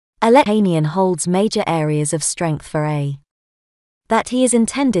Alexis holds major areas of strength for A. That he is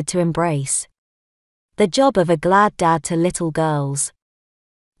intended to embrace. The job of a glad dad to little girls.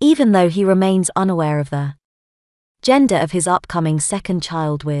 Even though he remains unaware of the gender of his upcoming second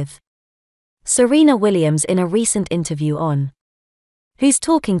child with Serena Williams in a recent interview on Who's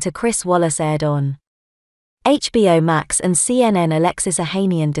Talking to Chris Wallace aired on HBO Max and CNN. Alexis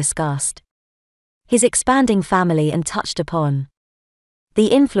discussed his expanding family and touched upon the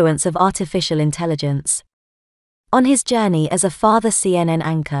influence of artificial intelligence on his journey as a father. CNN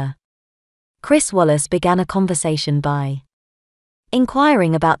anchor Chris Wallace began a conversation by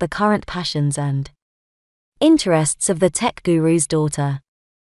inquiring about the current passions and interests of the tech guru's daughter,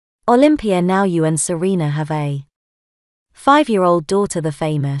 Olympia. Now you and Serena have a 5-year-old daughter. The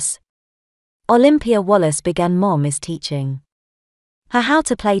famous Olympia Wallace began. Mom is teaching her how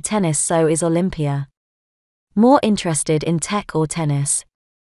to play tennis. So is Olympia more interested in tech or tennis?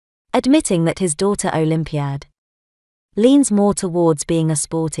 Admitting that his daughter Olympiad leans more towards being a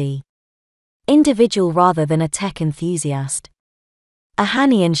sporty individual rather than a tech enthusiast.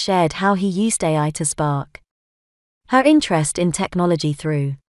 Ohanian shared how he used AI to spark her interest in technology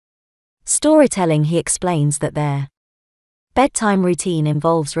through storytelling. He explains that their bedtime routine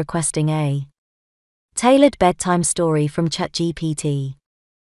involves requesting a tailored bedtime story from ChatGPT,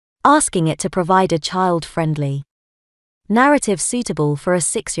 asking it to provide a child-friendly narrative suitable for a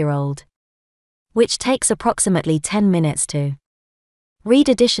 6-year-old, which takes approximately 10 minutes to read.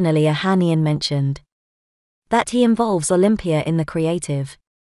 Additionally, Ohanian mentioned that he involves Olympia in the creative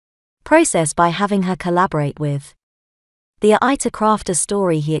process by having her collaborate with the AI to craft a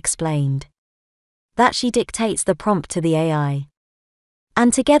story. He explained that she dictates the prompt to the AI,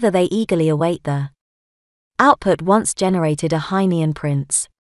 and together they eagerly await the output. Once generated, Ohanian prints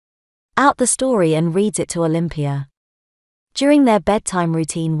out the story and reads it to Olympia during their bedtime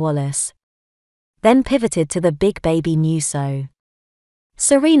routine. Wallace then pivoted to the big baby news. So,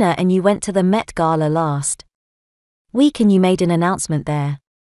 Serena and you went to the Met Gala last week and you made an announcement there.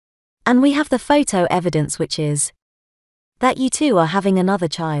 And we have the photo evidence, which is that you two are having another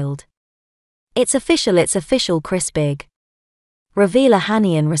child. It's official, Chris Big reveal.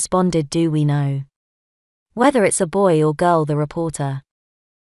 Ohanian responded, do we know whether it's a boy or girl? The reporter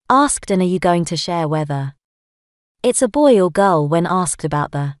asked, and are you going to share whether it's a boy or girl? When asked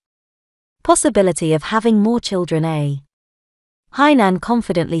about the possibility of having more children, Hainan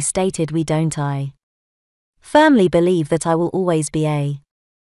confidently stated, we don't. I firmly believe that I will always be a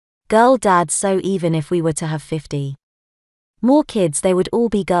girl dad, so even if we were to have 50 more kids they would all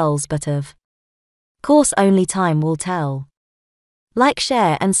be girls, but of course only time will tell. Like,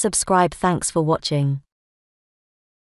 share and subscribe. Thanks for watching.